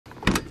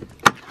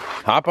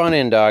Hop on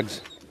in,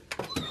 dogs.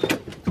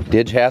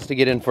 Didge has to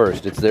get in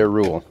first. It's their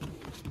rule.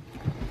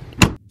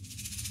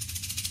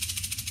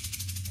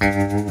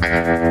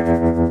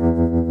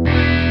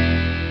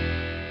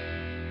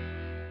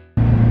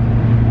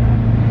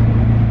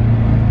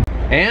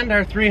 And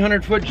our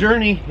 300-foot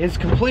journey is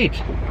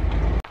complete.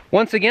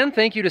 Once again,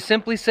 thank you to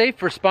SimpliSafe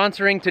for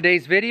sponsoring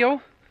today's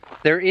video.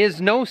 There is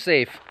no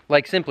safe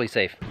like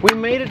SimpliSafe. We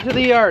made it to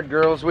the yard,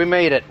 girls. We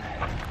made it.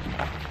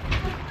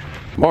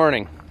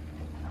 Morning.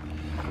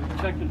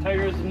 Check the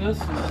tires in this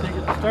and take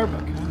it to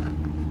Starbucks.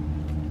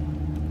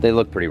 They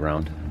look pretty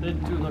round. They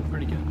do look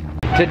pretty good.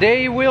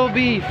 Today will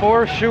be,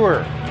 for sure,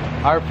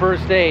 our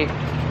first day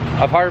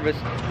of harvest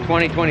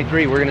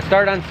 2023. We're gonna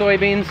start on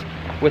soybeans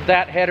with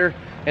that header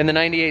and the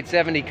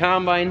 9870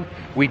 combine.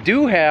 We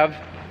do have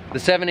the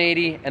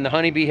 780 and the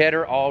honeybee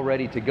header all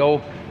ready to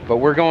go, but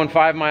we're going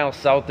 5 miles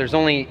south. There's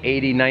only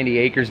 80, 90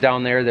 acres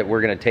down there that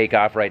we're gonna take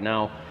off right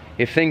now.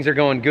 If things are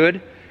going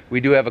good,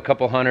 we do have a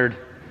couple hundred,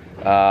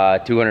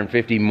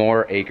 250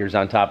 more acres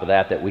on top of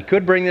that we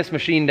could bring this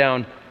machine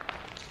down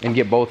and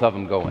get both of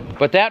them going.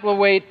 But that will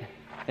wait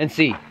and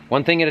see,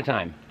 one thing at a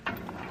time.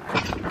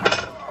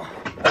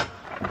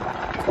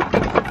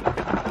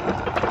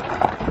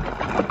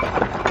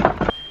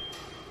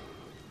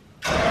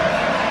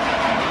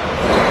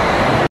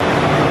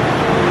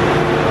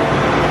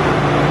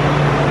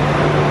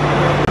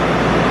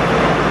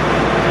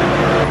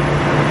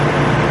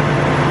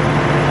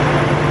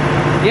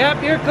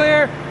 Yep, you're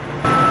clear.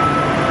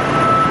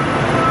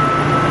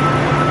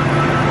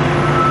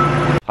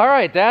 All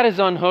right, that is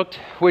unhooked,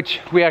 which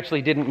we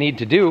actually didn't need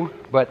to do,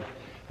 but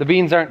the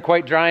beans aren't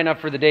quite dry enough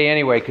for the day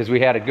anyway because we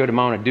had a good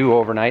amount of dew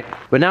overnight.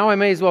 But now I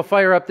may as well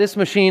fire up this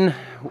machine.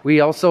 We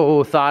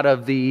also thought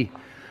of the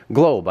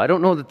globe. I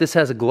don't know that this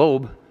has a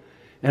globe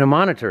and a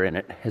monitor in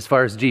it as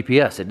far as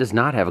GPS. It does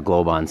not have a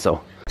globe on,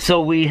 so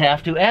we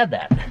have to add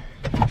that.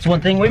 That's one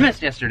thing we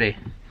missed yesterday.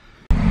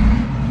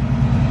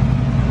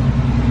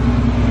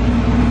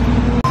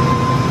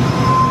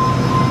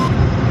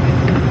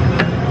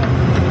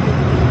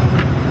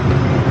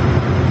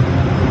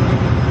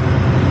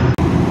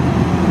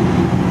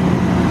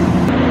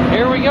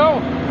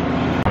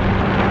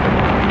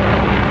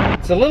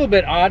 It's a little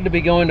bit odd to be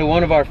going to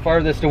one of our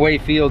farthest away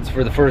fields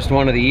for the first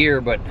one of the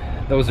year, but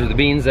those are the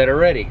beans that are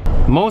ready.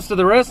 Most of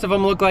the rest of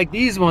them look like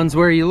these ones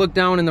where you look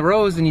down in the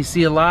rows and you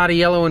see a lot of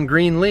yellow and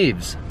green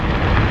leaves.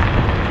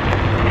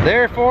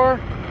 Therefore,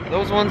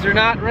 those ones are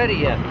not ready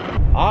yet.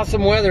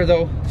 Awesome weather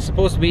though. It's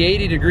supposed to be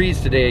 80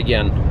 degrees today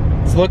again.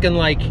 It's looking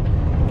like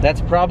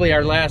that's probably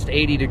our last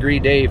 80-degree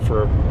day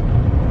for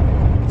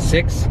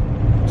 6,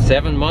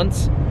 7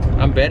 months,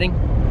 I'm betting.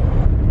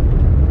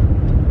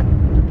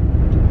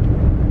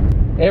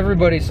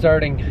 Everybody's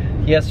starting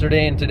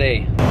yesterday and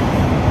today.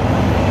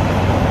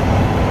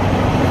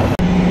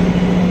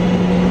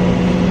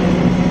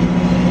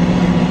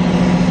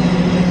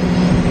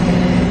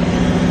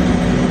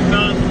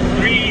 About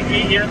 3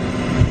 feet yet.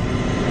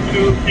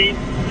 2 feet.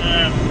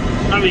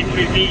 Probably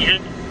 3 feet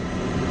yet.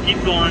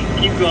 Keep going.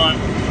 Keep going.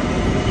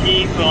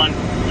 Keep going.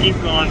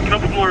 Keep going.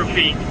 Couple more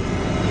feet.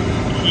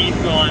 Keep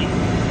going.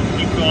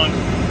 Keep going.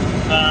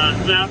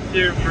 Stop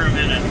there for a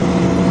minute.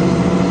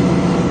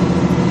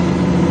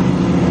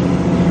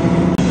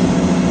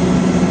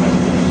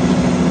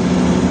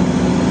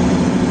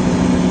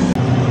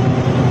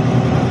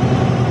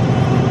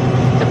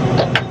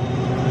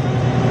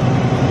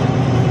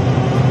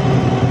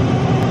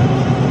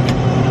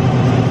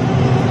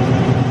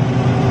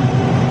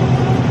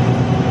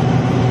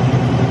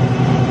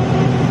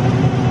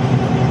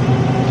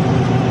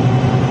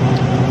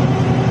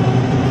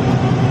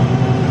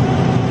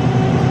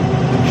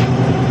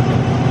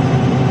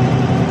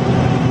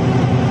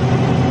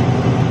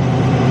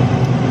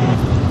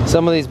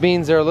 Some of these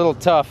beans are a little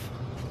tough.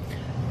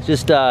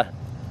 Just, I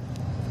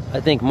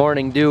think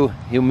morning dew,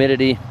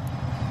 humidity.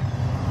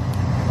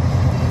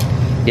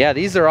 Yeah,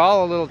 these are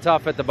all a little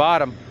tough at the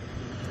bottom.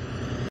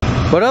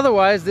 But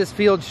otherwise, this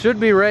field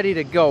should be ready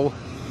to go.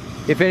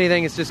 If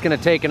anything, it's just gonna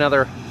take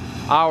another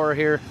hour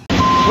here,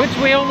 which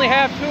we only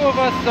have 2 of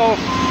us, so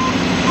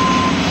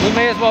we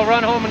may as well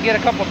run home and get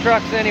a couple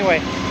trucks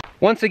anyway.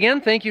 Once again,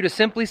 thank you to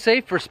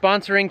SimpliSafe for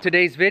sponsoring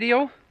today's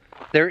video.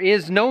 There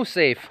is no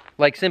safe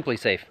like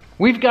SimpliSafe.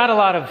 We've got a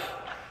lot of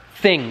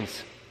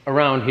things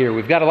around here.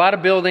 We've got a lot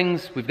of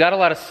buildings, we've got a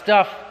lot of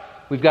stuff,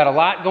 we've got a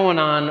lot going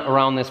on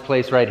around this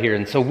place right here.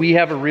 And so we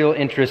have a real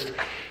interest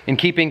in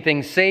keeping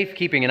things safe,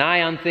 keeping an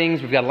eye on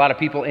things. We've got a lot of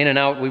people in and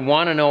out. We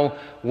want to know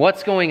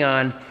what's going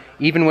on,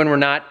 even when we're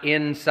not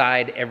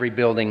inside every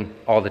building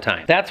all the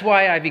time. That's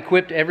why I've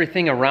equipped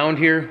everything around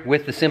here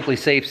with the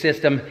SimpliSafe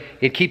system.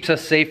 It keeps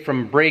us safe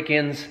from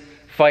break-ins,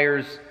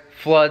 fires,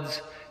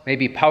 floods,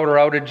 maybe powder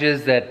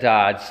outages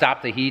that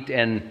stop the heat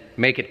and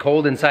make it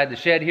cold inside the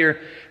shed here.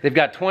 They've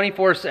got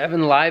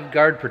 24/7 live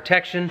guard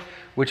protection,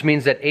 which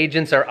means that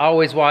agents are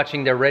always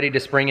watching. They're ready to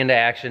spring into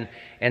action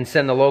and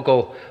send the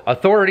local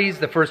authorities,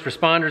 the first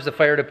responders, the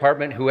fire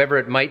department, whoever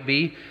it might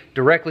be,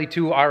 directly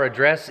to our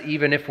address,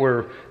 even if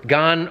we're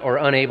gone or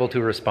unable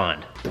to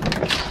respond.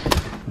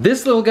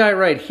 This little guy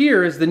right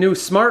here is the new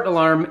Smart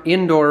Alarm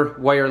indoor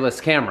wireless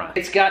camera.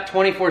 It's got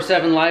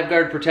 24/7 live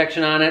guard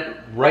protection on it,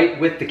 right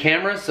with the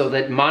camera, so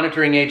that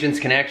monitoring agents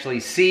can actually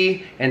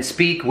see and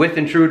speak with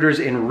intruders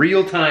in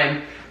real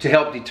time to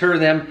help deter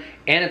them,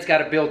 and it's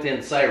got a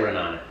built-in siren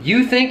on it.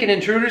 You think an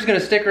intruder's gonna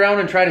stick around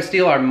and try to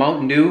steal our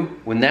Mountain Dew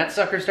when that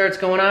sucker starts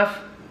going off?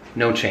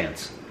 No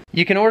chance.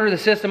 You can order the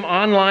system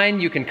online,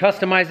 you can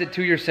customize it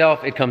to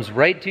yourself, it comes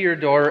right to your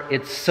door.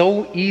 It's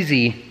so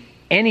easy.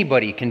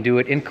 Anybody can do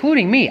it,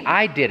 including me.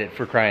 I did it,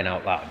 for crying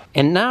out loud.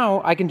 And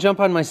now I can jump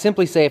on my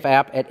SimpliSafe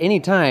app at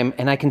any time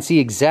and I can see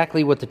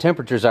exactly what the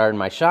temperatures are in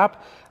my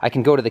shop. I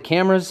can go to the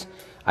cameras,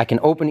 I can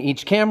open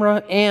each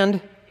camera,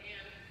 and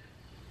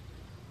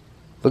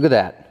look at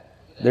that.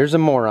 There's a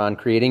moron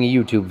creating a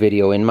YouTube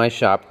video in my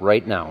shop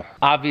right now.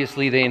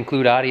 Obviously, they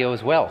include audio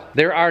as well.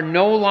 There are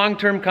no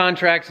long-term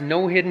contracts,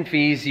 no hidden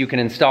fees. You can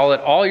install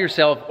it all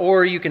yourself,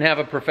 or you can have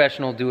a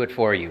professional do it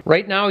for you.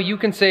 Right now, you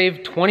can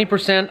save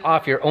 20%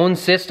 off your own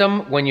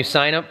system when you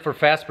sign up for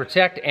Fast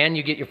Protect, and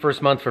you get your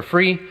first month for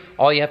free.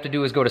 All you have to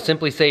do is go to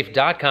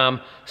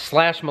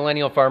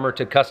simplysafe.com/millennialfarmer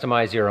to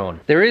customize your own.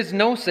 There is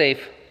no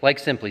safe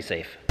like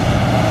SimpliSafe.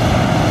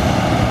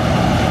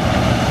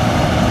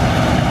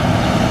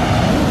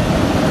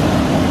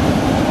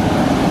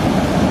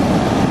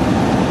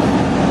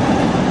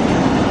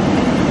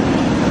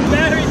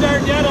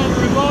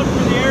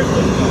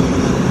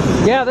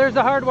 Yeah, there's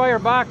a hardwire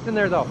box in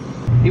there though.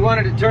 He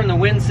wanted to turn the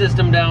wind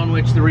system down,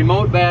 which the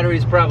remote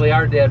batteries probably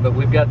are dead, but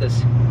we've got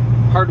this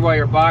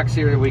hardwire box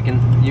here that we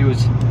can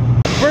use.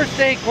 First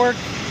day quirks,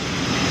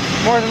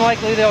 more than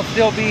likely they'll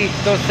still be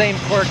those same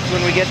quirks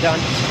when we get done.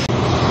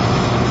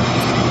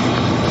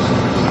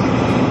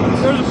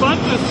 There's a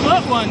bunch of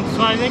split ones,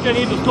 so I think I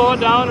need to slow it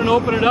down and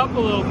open it up a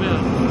little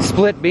bit.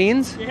 Split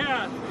beans?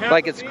 Yeah.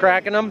 Like it's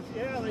cracking them?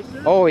 Yeah, like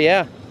this. Oh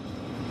yeah.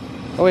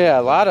 Oh yeah,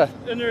 a lot of...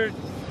 And they're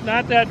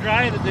not that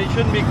dry that they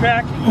shouldn't be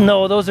cracking.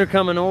 No, those are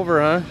coming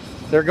over, huh?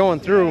 They're going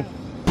through.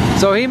 Yeah.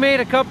 So he made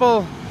a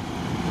couple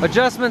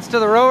adjustments to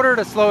the rotor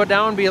to slow it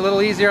down, be a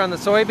little easier on the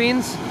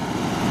soybeans.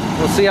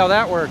 We'll see how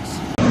that works.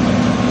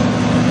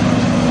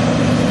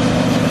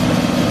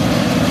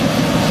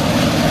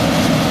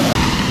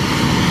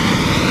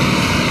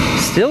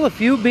 Still a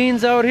few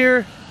beans out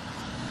here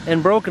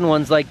and broken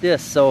ones like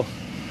this, so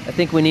I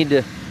think we need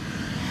to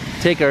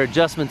take our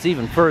adjustments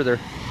even further.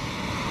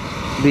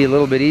 Be a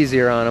little bit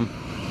easier on them.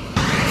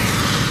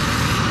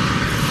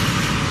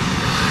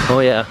 Oh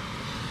yeah.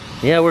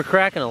 Yeah, we're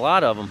cracking a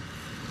lot of them.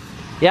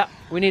 Yeah,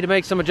 we need to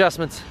make some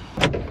adjustments.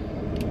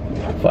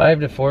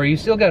 5 to 4. You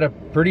still got a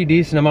pretty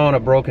decent amount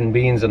of broken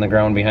beans on the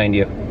ground behind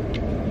you.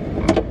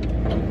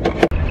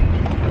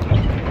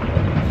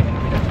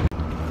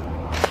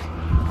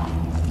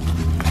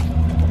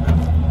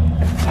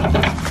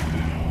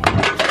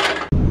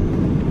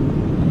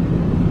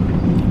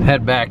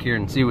 Head back here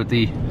and see what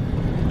the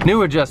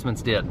new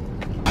adjustments did.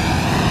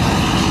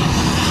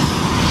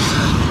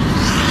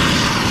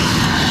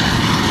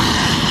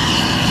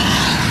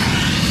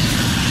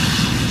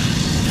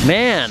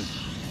 Man,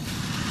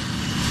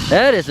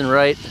 that isn't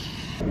right.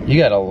 You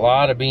got a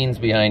lot of beans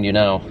behind you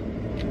now.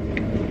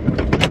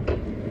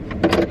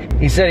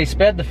 He said he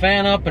sped the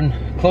fan up and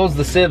closed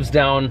the sieves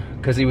down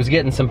because he was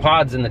getting some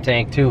pods in the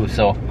tank too,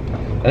 so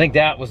I think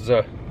that was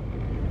a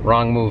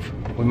wrong move.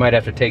 We might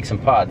have to take some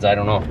pods, I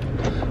don't know.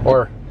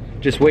 Or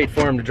just wait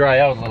for them to dry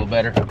out a little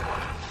better.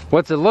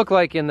 What's it look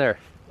like in there?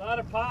 A lot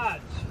of pods.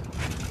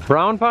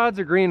 Brown pods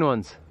or green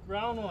ones?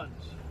 Brown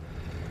ones.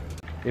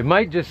 It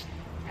might just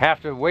have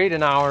to wait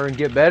an hour and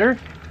get better.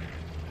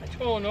 I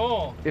don't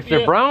know. If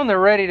they're brown, they're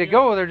ready to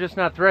go. They're just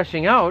not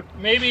threshing out.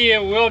 Maybe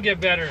it will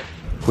get better.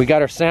 We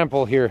got our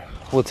sample here.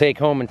 We'll take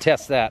home and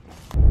test that.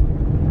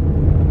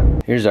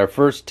 Here's our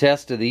first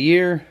test of the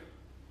year.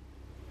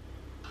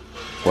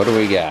 What do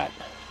we got?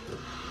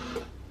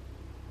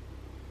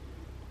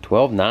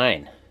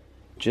 12.9.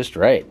 Just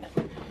right.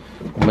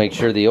 We'll make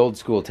sure the old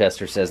school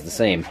tester says the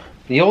same.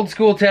 The old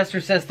school tester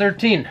says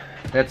 13.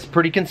 That's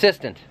pretty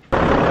consistent.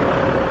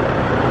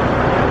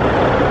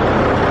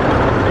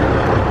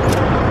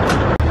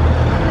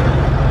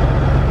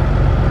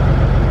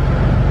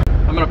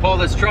 I'm gonna pull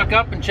this truck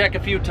up and check a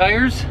few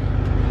tires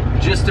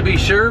just to be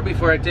sure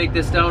before I take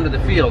this down to the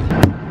field.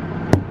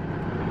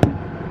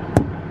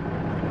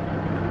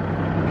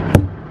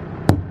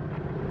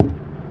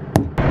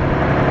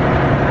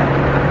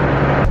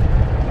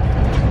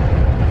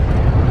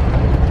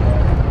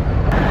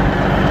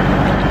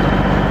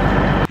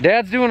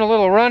 Dad's doing a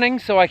little running,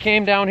 so I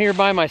came down here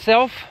by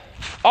myself.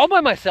 All by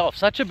myself,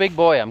 such a big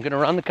boy. I'm gonna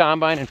run the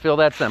combine and fill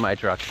that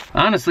semi-truck.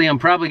 Honestly, I'm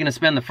probably gonna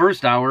spend the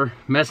first hour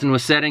messing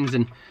with settings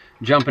and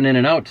jumping in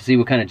and out to see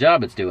what kind of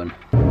job it's doing.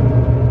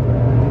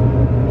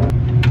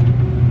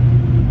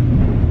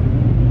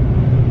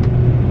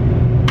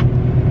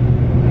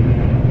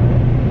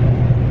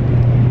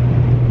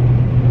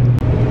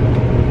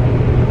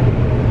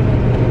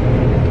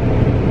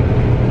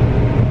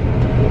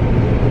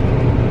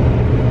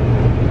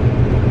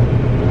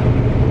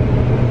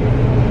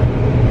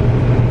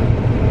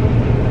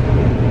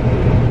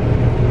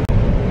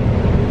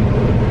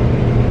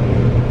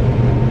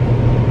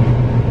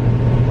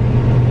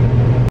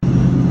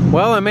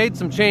 Well, I made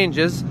some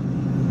changes.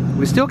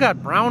 We still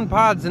got brown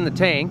pods in the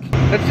tank.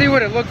 Let's see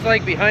what it looks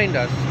like behind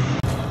us.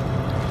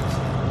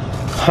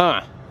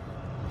 Huh.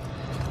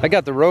 I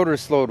got the rotor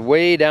slowed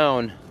way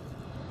down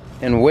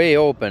and way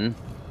open.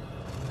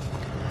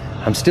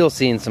 I'm still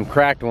seeing some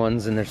cracked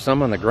ones, and there's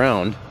some on the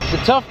ground.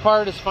 The tough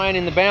part is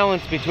finding the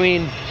balance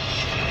between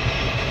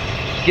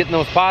getting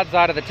those pods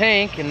out of the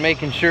tank and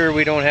making sure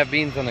we don't have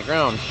beans on the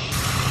ground.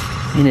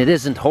 And it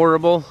isn't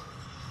horrible,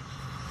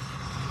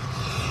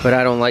 but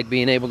I don't like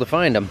being able to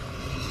find them.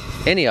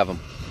 Any of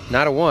them,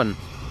 not a one.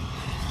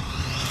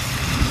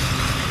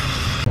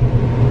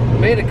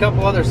 Made a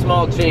couple other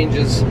small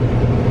changes.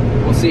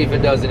 We'll see if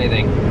it does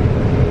anything.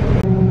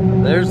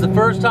 There's the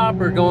first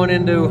hopper going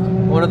into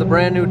one of the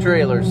brand new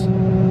trailers.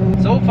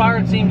 So far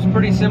it seems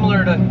pretty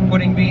similar to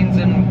putting beans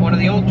in one of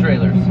the old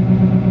trailers.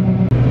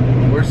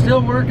 We're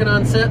still working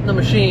on setting the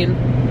machine.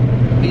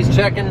 He's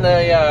checking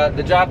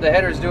the job the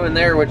header's doing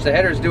there, which the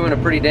header's doing a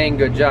pretty dang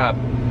good job.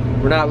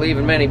 We're not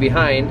leaving many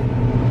behind.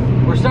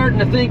 We're starting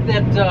to think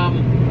that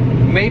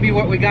maybe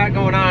what we got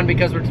going on,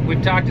 because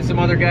we've talked to some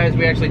other guys,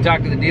 we actually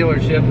talked to the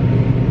dealership,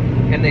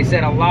 and they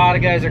said a lot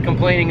of guys are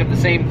complaining of the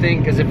same thing,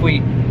 because if we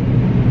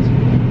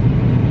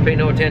pay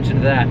no attention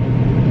to that,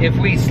 if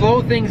we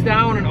slow things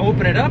down and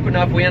open it up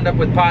enough, we end up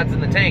with pods in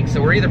the tank.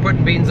 So we're either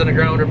putting beans on the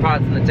ground or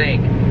pods in the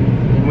tank.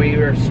 And we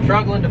are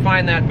struggling to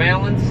find that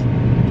balance,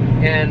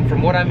 and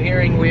from what I'm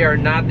hearing, we are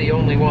not the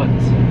only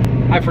ones.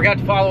 I forgot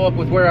to follow up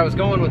with where I was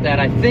going with that.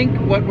 I think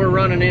what we're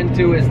running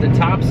into is the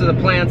tops of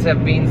the plants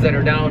have beans that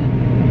are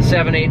down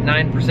 7, 8,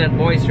 9%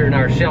 moisture and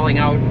are shelling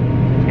out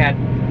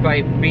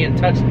by being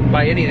touched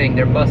by anything,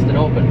 they're busting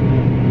open.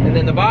 And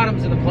then the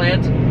bottoms of the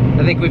plant,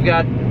 I think we've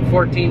got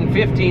 14,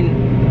 15,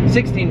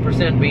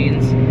 16%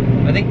 beans.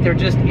 I think they're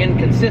just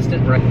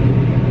inconsistent, right?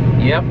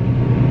 Yep.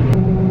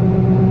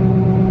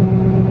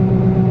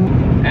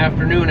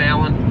 Afternoon,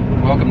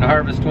 Alan. Welcome to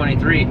Harvest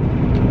 23.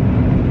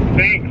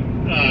 Thanks.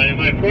 Am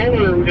I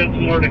full, or we got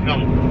some more to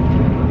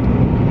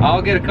come?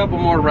 I'll get a couple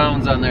more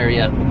rounds on there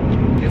yet.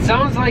 It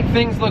sounds like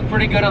things look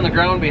pretty good on the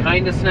ground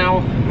behind us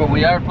now, but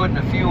we are putting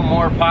a few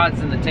more pods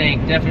in the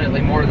tank,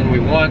 definitely more than we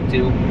want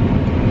to.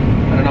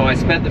 I don't know, I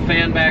sped the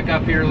fan back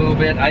up here a little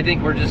bit. I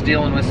think we're just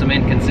dealing with some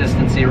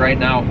inconsistency right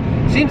now.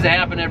 Seems to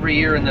happen every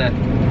year in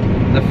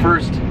the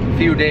first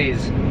few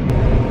days.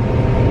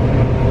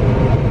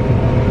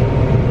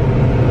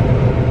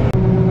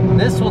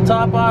 This will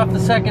top off the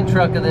second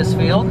truck of this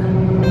field.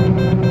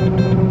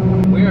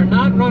 We are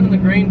not running the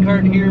grain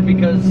cart here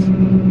because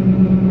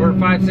we're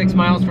 5-6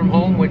 miles from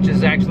home, which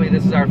is actually,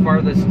 this is our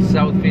farthest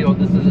south field.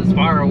 This is as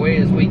far away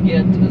as we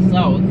get to the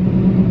south.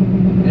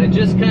 And it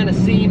just kind of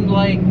seemed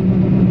like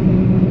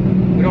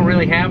we don't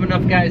really have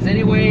enough guys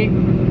anyway.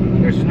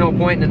 There's no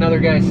point in another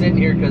guy sitting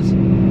here because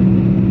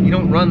you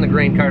don't run the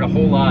grain cart a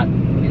whole lot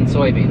in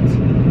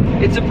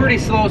soybeans. It's a pretty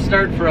slow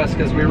start for us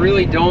because we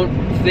really don't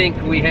think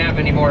we have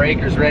any more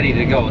acres ready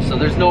to go. So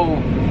there's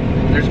no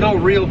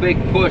real big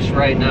push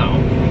right now.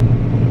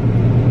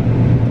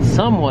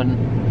 Someone,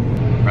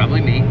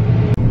 probably me,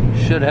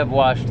 should have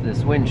washed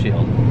this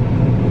windshield.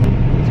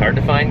 It's hard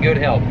to find good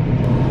help.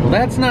 Well,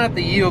 that's not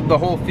the yield the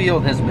whole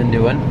field has been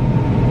doing,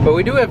 but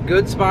we do have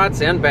good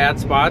spots and bad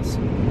spots.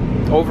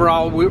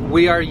 Overall,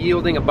 we are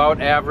yielding about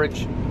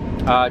average,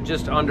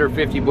 just under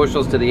 50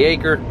 bushels to the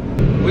acre.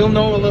 We'll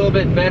know a little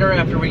bit better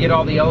after we get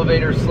all the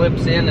elevator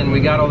slips in and we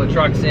got all the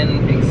trucks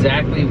in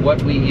exactly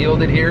what we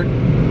yielded here.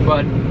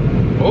 But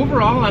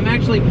overall, I'm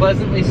actually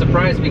pleasantly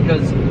surprised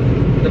because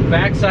the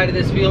backside of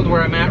this field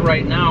where I'm at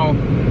right now,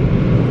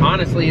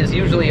 honestly, is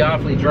usually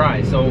awfully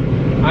dry. So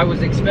I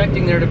was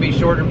expecting there to be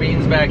shorter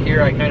beans back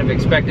here. I kind of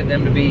expected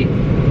them to be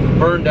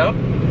burned up,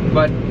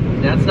 but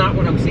that's not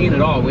what I'm seeing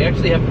at all. We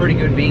actually have pretty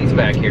good beans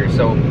back here.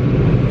 So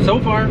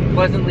far,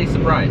 pleasantly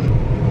surprised.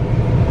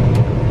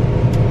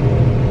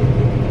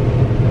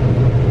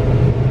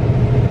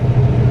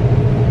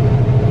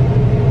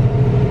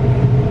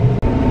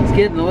 It's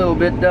getting a little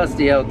bit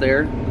dusty out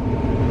there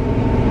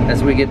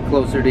as we get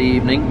closer to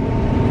evening.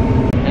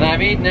 And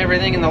I've eaten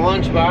everything in the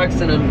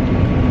lunchbox and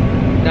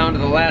I'm down to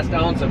the last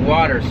ounce of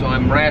water, so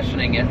I'm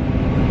rationing it.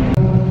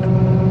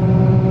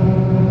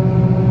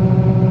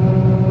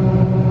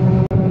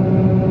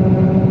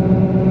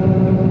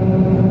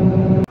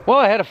 Well,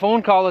 I had a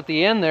phone call at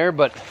the end there,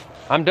 but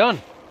I'm done.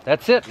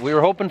 That's it. We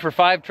were hoping for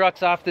 5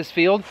 trucks off this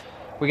field.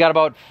 We got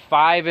about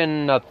 5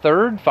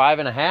 1/3, 5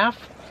 1/2.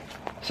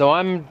 So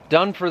I'm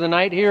done for the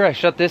night here. I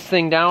shut this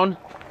thing down.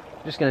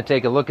 Just gonna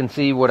take a look and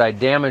see what I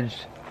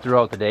damaged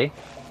throughout the day.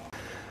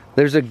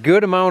 There's a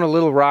good amount of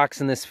little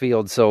rocks in this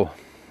field, so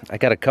I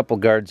got a couple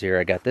guards here.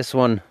 I got this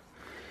one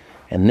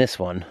and this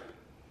one.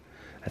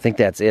 I think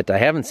that's it. I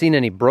haven't seen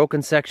any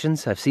broken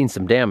sections. I've seen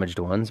some damaged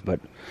ones,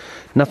 but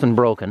nothing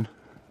broken.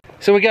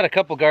 So we got a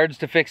couple guards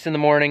to fix in the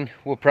morning.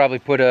 We'll probably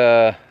put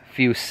a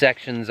few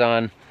sections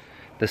on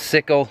the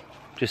sickle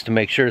just to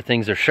make sure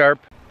things are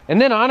sharp.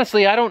 And then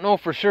honestly, I don't know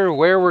for sure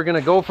where we're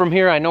gonna go from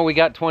here. I know we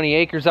got 20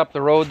 acres up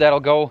the road that'll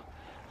go.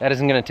 That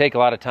isn't gonna take a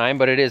lot of time,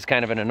 but it is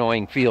kind of an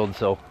annoying field,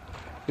 so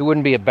it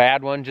wouldn't be a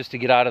bad one just to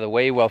get out of the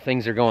way while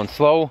things are going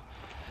slow.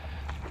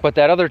 But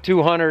that other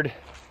 200,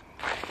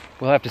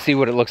 we'll have to see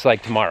what it looks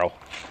like tomorrow.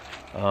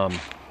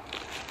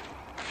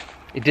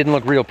 It didn't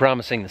look real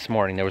promising this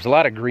morning. There was a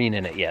lot of green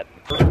in it yet.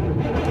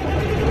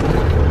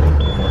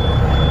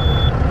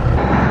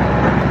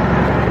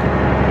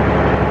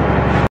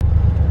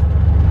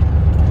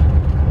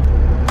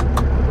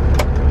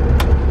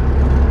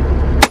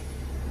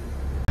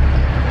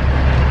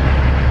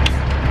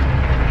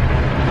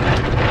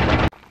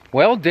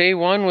 Well, day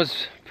one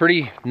was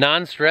pretty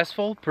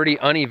non-stressful, pretty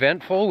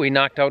uneventful. We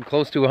knocked out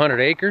close to 100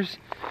 acres.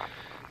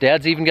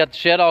 Dad's even got the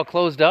shed all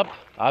closed up.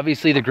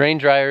 Obviously the grain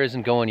dryer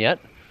isn't going yet.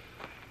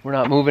 We're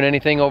not moving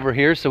anything over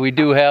here, so we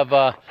do have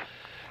a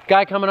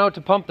guy coming out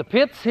to pump the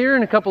pits here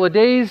in a couple of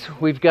days.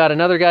 We've got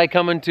another guy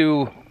coming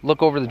to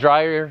look over the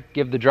dryer,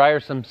 give the dryer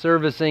some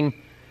servicing,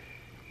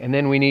 and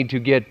then we need to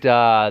get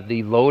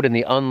the load and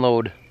the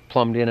unload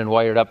plumbed in and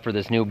wired up for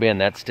this new bin.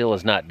 That still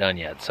is not done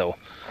yet, so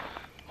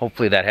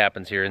hopefully that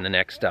happens here in the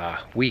next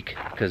week,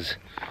 because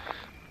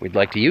we'd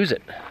like to use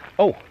it.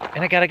 Oh,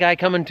 and I got a guy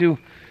coming to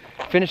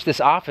finish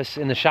this office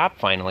in the shop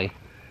finally.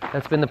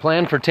 That's been the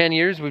plan for 10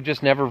 years. We've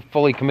just never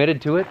fully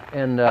committed to it,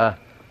 and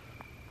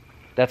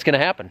that's gonna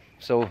happen.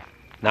 So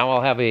now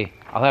I'll have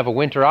a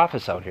winter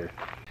office out here.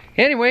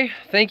 Anyway,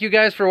 thank you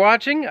guys for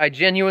watching. I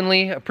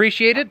genuinely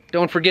appreciate it.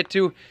 Don't forget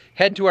to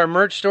head to our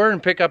merch store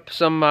and pick up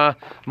some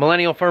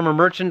Millennial Farmer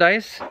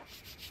merchandise.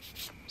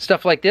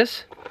 Stuff like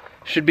this.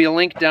 Should be a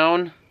link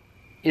down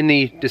in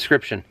the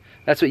description.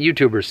 That's what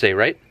YouTubers say,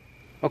 right?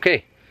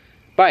 Okay,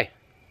 bye.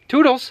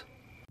 Toodles!